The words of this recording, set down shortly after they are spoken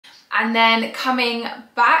And then coming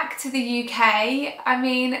back to the UK, I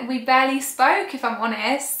mean, we barely spoke, if I'm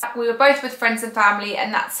honest. We were both with friends and family,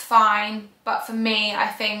 and that's fine. But for me, I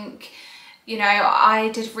think, you know, I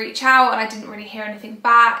did reach out and I didn't really hear anything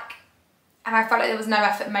back. And I felt like there was no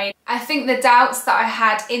effort made. I think the doubts that I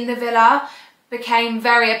had in the villa became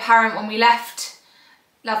very apparent when we left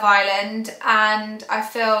Love Island, and I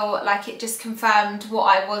feel like it just confirmed what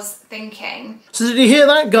I was thinking. So did you hear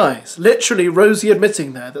that, guys? Literally Rosie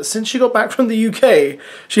admitting there that since she got back from the UK,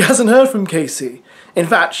 she hasn't heard from Casey. In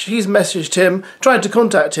fact, she's messaged him, tried to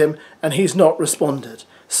contact him, and he's not responded.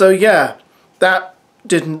 So yeah, that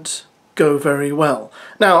didn't go very well.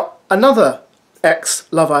 Now, another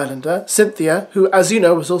ex-Love Islander, Cynthia, who, as you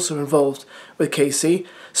know, was also involved with Casey,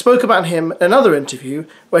 spoke about him in another interview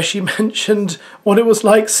where she mentioned what it was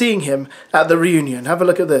like seeing him at the reunion. Have a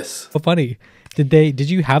look at this. So funny. Did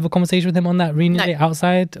you have a conversation with him on that reunion day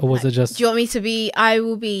outside, or was it just... Do you want me to be... I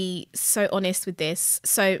will be so honest with this.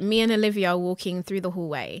 So me and Olivia are walking through the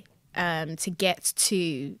hallway to get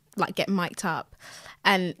mic'd up,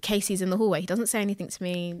 and Casey's in the hallway. He doesn't say anything to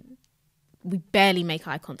me. We barely make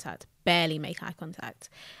eye contact.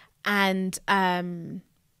 And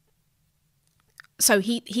so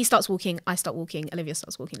he starts walking, I start walking, Olivia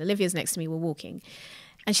starts walking. Olivia's next to me, we're walking.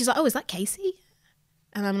 And she's like, oh, is that Casey?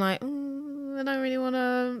 And I'm like, I don't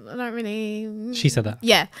really... She said that?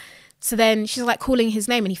 Yeah. So then she's like calling his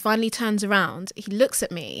name, and he finally turns around. He looks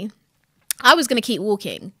at me. I was going to keep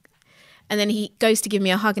walking. And then he goes to give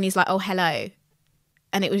me a hug, and he's like, oh, hello.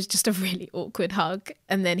 And it was just a really awkward hug.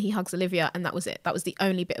 And then he hugs Olivia, and that was it. That was the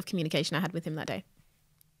only bit of communication I had with him that day.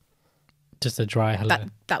 Just a dry hello?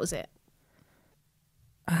 That was it.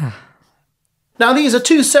 Now, these are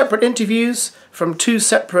two separate interviews from two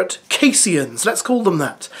separate Caseyans, let's call them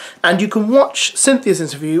that. And you can watch Cynthia's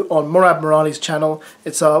interview on Morad Morali's channel.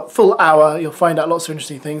 It's a full hour, you'll find out lots of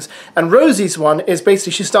interesting things. And Rosie's one is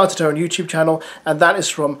basically, she started her own YouTube channel, and that is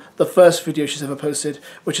from the first video she's ever posted,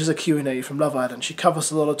 which is a Q&A from Love Island. She covers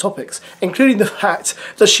a lot of topics, including the fact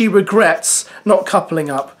that she regrets not coupling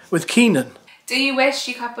up with Keenan. Do you wish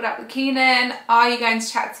you coupled up with Keenan? Are you going to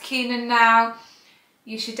chat to Keenan now?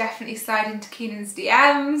 You should definitely slide into Keenan's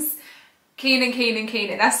DMs.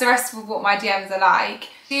 Keenan. That's the rest of what my DMs are like.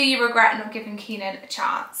 Do you regret not giving Keenan a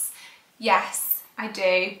chance? Yes, I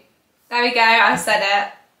do. There we go, I said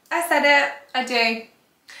it. I do.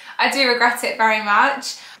 I do regret it very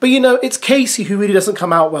much. But you know, it's Casey who really doesn't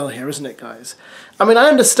come out well here, isn't it, guys? I mean, I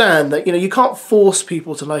understand that, you know, you can't force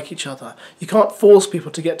people to like each other. You can't force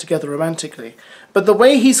people to get together romantically. But the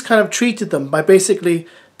way he's kind of treated them by basically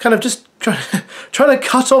kind of just trying to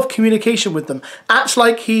cut off communication with them, act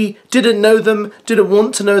like he didn't know them, didn't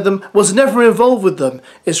want to know them, was never involved with them,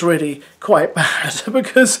 is really quite bad.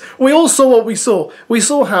 Because we all saw what we saw. We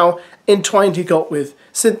saw how entwined he got with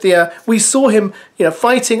Cynthia. We saw him, you know,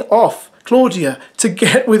 fighting off Claudia to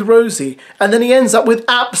get with Rosie, and then he ends up with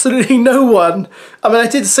absolutely no one. I mean, I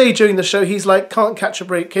did say during the show he's like, can't catch a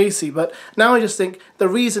break Casey, but now I just think the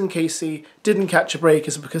reason Casey didn't catch a break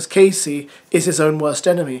is because Casey is his own worst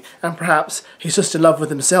enemy, and perhaps he's just in love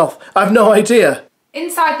with himself. I've no idea.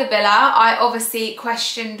 Inside the villa, I obviously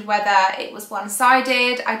questioned whether it was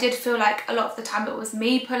one-sided. I did feel like a lot of the time it was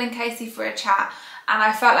me pulling Casey for a chat, and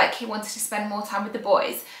I felt like he wanted to spend more time with the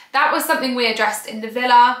boys. That was something we addressed in the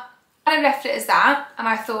villa. I left it as that, and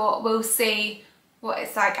I thought we'll see what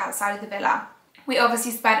it's like outside of the villa. We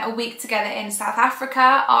obviously spent a week together in South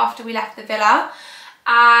Africa after we left the villa,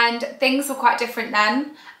 and things were quite different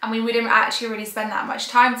then. I mean, we didn't actually really spend that much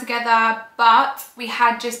time together, but we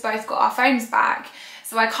had just both got our phones back.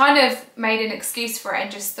 So I kind of made an excuse for it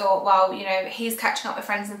and just thought, well, you know, he's catching up with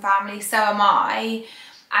friends and family, so am I.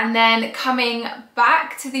 And then coming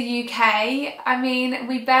back to the UK, I mean,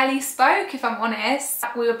 we barely spoke, if I'm honest.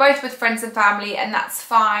 We were both with friends and family, and that's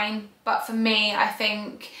fine. But for me, I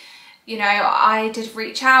think, you know, I did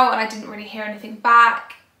reach out and I didn't really hear anything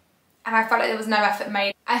back. And I felt like there was no effort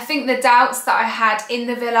made. I think the doubts that I had in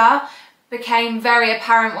the villa became very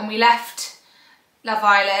apparent when we left Love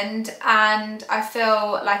Island, and I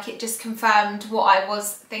feel like it just confirmed what I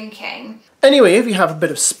was thinking. Anyway, if you have a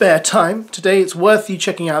bit of spare time today, it's worth you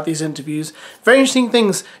checking out these interviews. Very interesting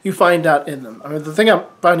things you find out in them. I mean, the thing I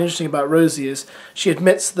find interesting about Rosie is she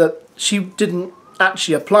admits that she didn't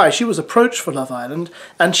actually apply. She was approached for Love Island,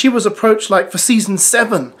 and she was approached like for season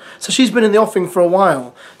 7. So she's been in the offing for a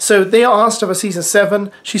while. So they asked her for season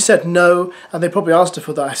 7. She said no, and they probably asked her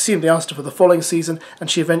for that. I assume they asked her for the following season, and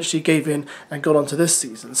she eventually gave in and got onto this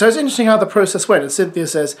season. So it's interesting how the process went. And Cynthia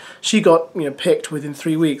says she got picked within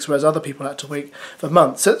 3 weeks, whereas other people had to wait for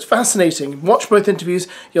months. So it's fascinating. Watch both interviews.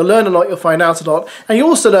 You'll learn a lot. You'll find out a lot, and you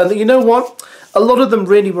also learn that a lot of them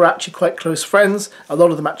really were actually quite close friends. A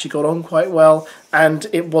lot of them actually got on quite well, and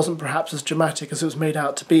it wasn't perhaps as dramatic as it was made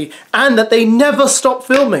out to be, and that they never stopped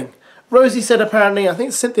filming. Rosie said apparently, I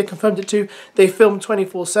think Cynthia confirmed it too, they filmed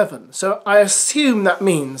 24/7. So I assume that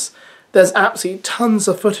means there's absolutely tons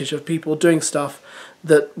of footage of people doing stuff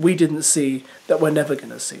that we didn't see, that we're never going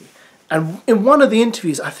to see. And in one of the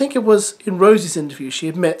interviews, I think it was in Rosie's interview, she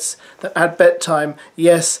admits that at bedtime,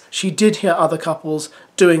 yes, she did hear other couples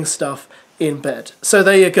doing stuff in bed. So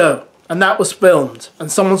there you go. And that was filmed.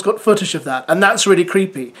 And someone's got footage of that. And that's really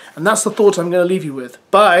creepy. And that's the thought I'm going to leave you with.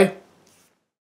 Bye.